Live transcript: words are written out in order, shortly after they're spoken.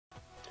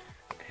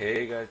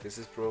Hey guys, this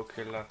is Pro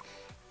Killer,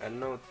 and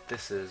no,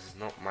 this is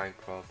not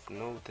Minecraft,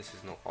 no, this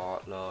is not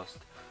Outlast,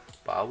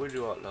 but I will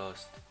do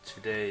Outlast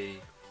today,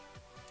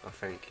 I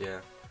think, yeah.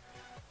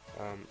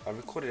 I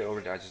recorded it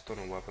already, I just don't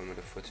know what happened with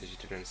the footage,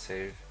 it didn't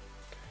save.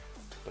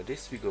 But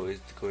this video is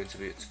going to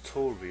be a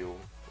tutorial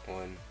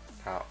on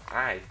how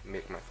I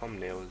make my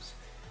thumbnails,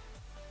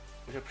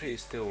 which are pretty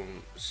still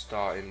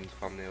starting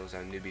thumbnails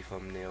and newbie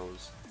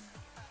thumbnails,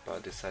 but I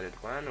decided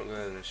why not go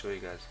ahead and show you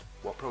guys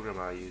what program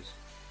I use.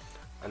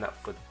 And that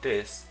for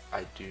this,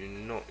 I do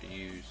not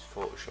use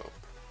Photoshop.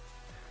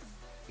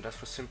 And that's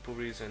for a simple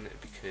reason,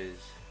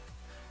 because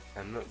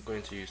I'm not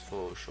going to use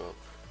Photoshop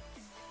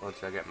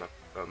until I get my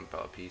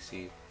better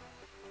PC,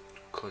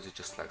 because it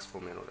just lacks for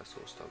me and all that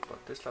sort of stuff.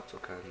 But this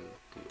laptop can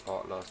do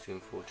Outlast,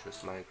 Team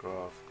Fortress,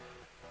 Minecraft,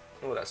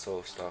 all that sort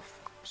of stuff.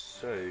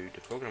 So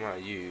the program I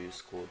use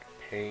is called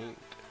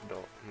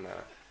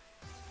Paint.net.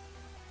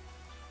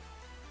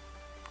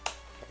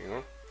 There you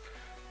go.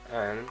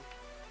 And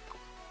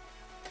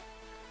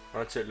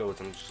once it loads,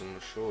 I'm just going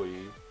to show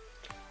you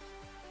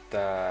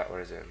that,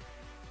 where is it?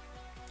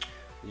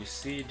 You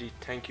see the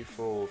thank you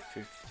for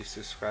 50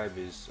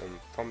 subscribers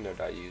thumbnail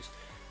that I use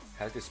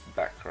has this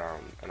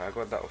background, and I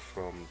got that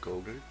from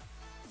Google.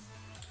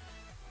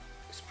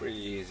 It's pretty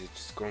easy,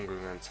 just go on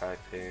Google and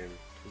type in,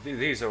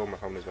 these are all my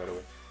thumbnails by the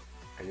way,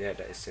 and yeah,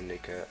 that is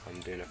Syndicate.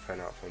 I'm doing a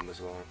fan art film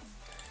as well.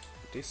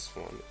 This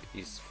one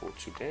is for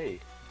today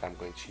that I'm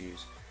going to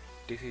use.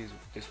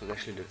 This was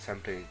actually the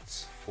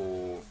templates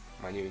for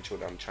my new intro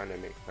that I'm trying to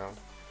make now,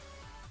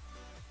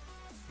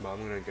 but I'm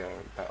gonna get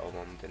a better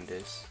one than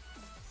this.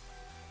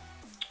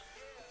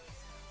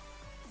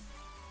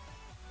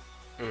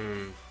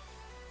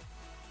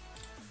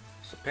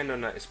 So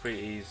Paint.net is pretty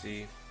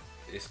easy.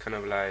 It's kind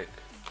of like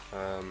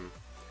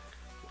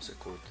what's it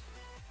called?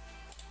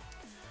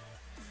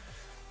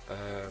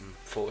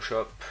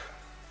 Photoshop,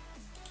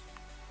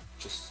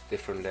 just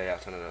different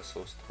layouts and all that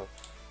sort of stuff.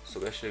 So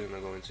we're actually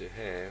gonna go into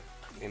here,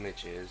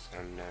 images,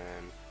 and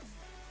then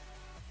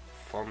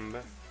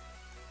thumbnail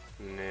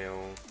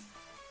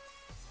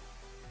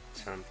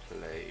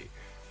template.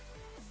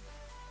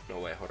 No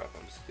wait, hold up,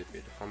 I'm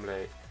stupid.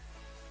 Thumbnail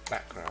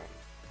background.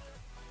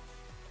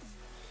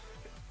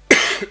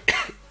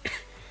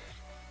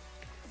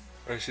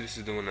 Actually, this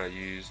is the one I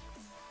used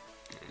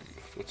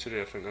for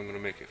today. I think I'm gonna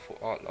make it for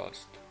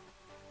Outlast.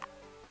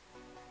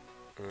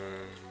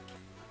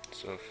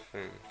 So I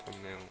think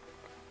thumbnail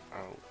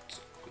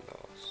Outlast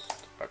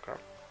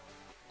background.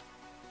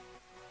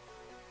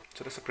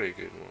 So that's a pretty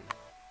good one.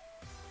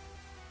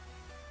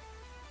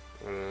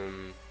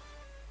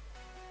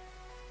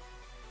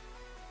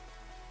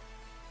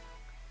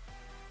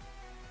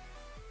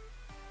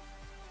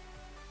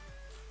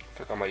 I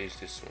think I might use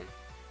this one.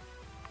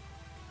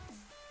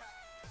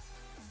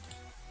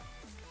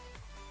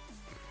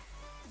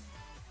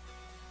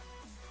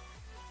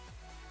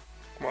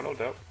 Come on,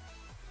 hold up.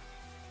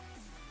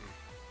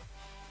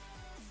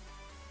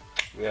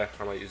 Yeah,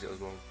 I might use it as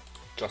well,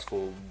 just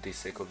for the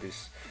sake of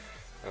this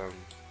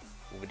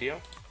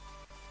video.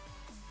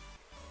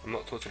 I'm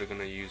not totally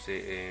gonna use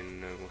it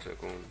in what's it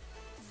called?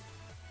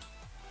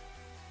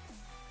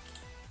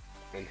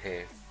 In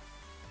here.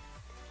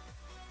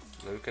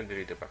 Now we can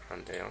delete the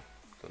background there.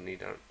 Don't need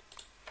that.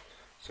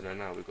 So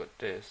now we got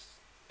this.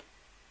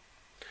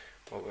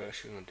 What we're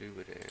actually gonna do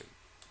with it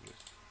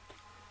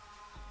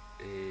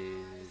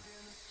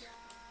is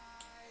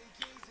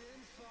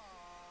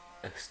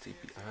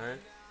STPI.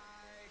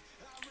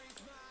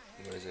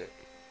 Where is it?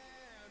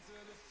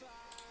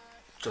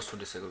 Just for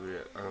the sake of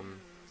it.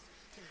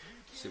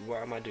 See,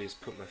 what I might do is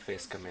put my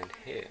face command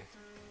here.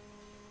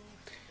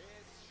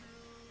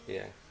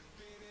 Yeah.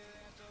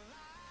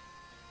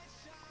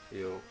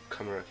 Your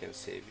camera can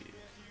save you.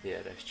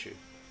 Yeah, that's true.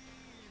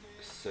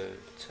 So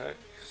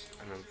text,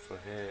 and then for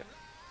here.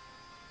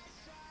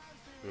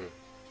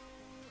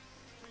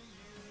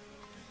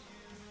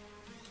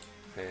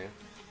 Here,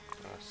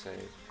 I'll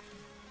say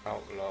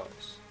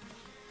Outlast.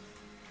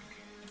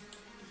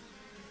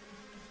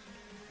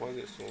 Why is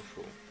it so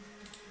short?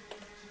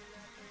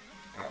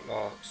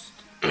 Outlast.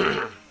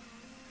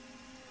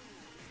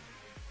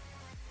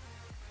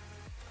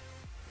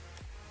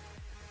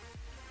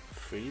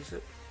 Freeze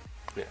it?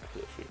 Yeah, I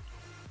put it free.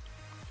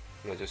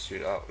 And I just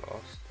shoot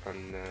Outlast,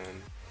 and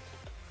then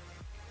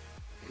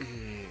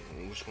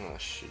which one I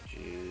should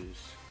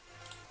use?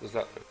 Was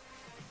that?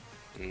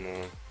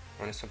 No,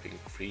 I need something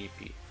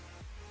creepy.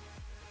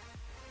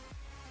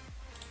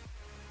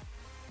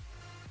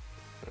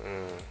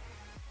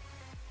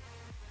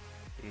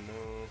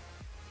 No.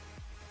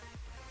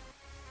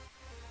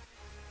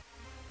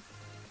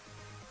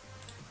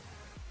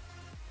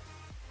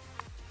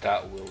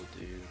 That will do.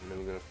 And then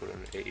we're gonna put it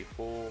on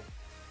 84.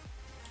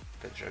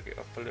 Then drag it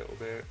up a little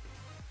bit.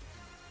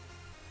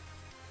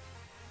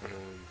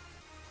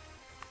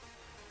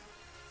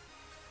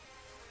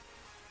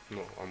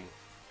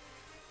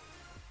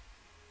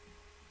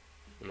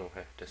 No,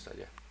 hey, this side,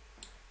 yeah.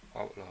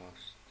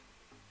 Outlast.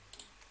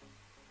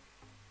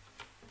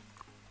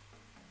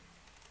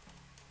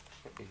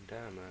 Fucking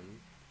damn,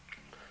 man.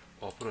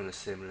 Oh, I'll put on the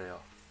same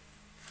layer.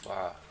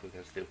 far, we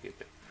can still keep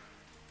it.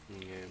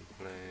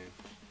 Gameplay.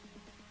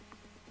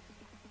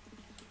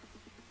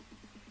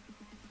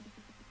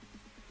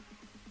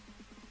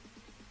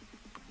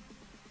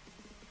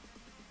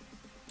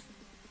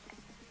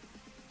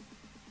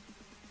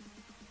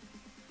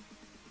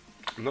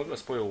 I'm not gonna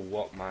spoil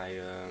what my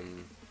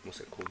what's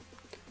it called?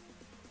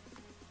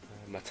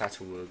 My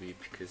title will be,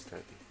 because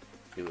then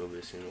you will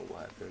obviously know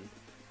what happened.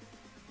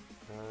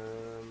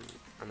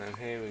 And then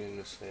here we're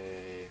gonna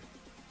say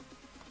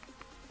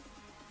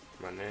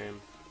my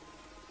name.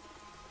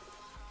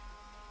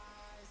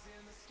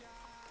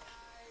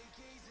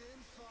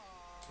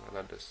 I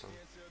like this song.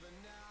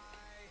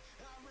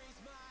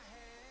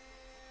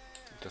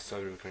 Just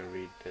so we can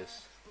read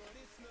this.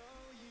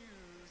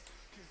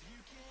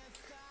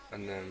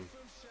 And then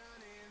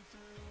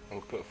I'll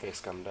put face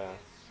cam down.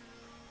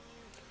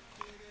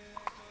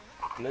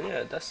 And then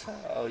yeah, that's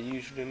how I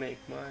usually make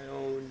my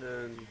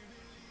own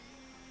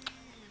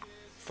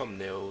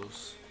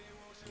thumbnails.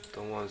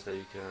 The ones that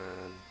you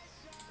can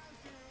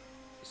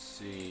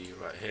see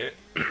right here.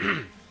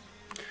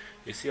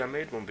 You see, I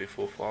made one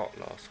before for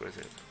Outlast. Where is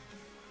it?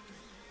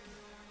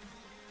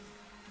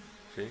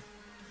 See?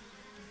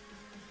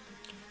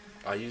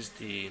 I used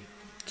the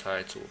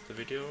title of the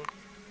video.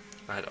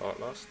 I had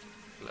Outlast.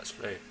 Let's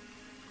play.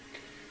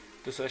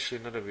 This is actually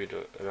another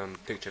video,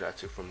 picture that I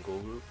took from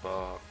Google,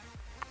 but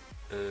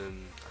I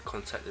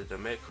contacted the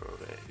maker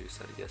of it, who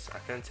said yes, I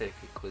can take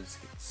it because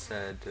it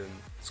said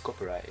it's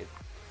copyrighted.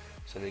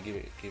 So they give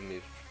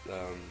me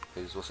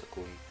his, what's it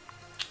called,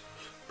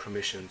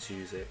 permission to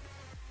use it,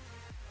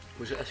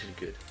 which is actually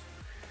good.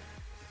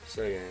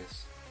 So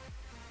yes,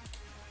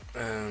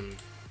 and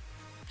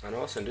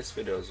also in this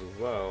video as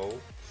well,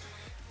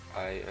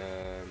 I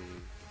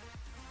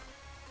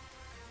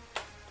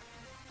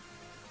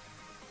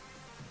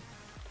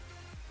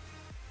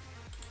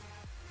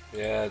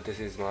yeah, this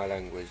is my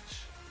language.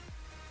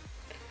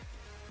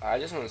 I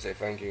just want to say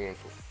thank you again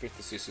for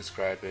 56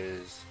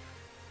 subscribers,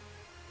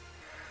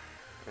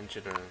 and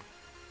you know,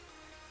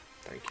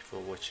 thank you for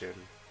watching.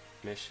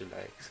 Make sure you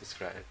like,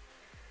 subscribe,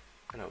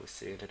 and I will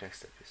see you in the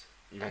next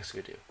episode, next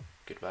video.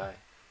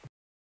 Goodbye.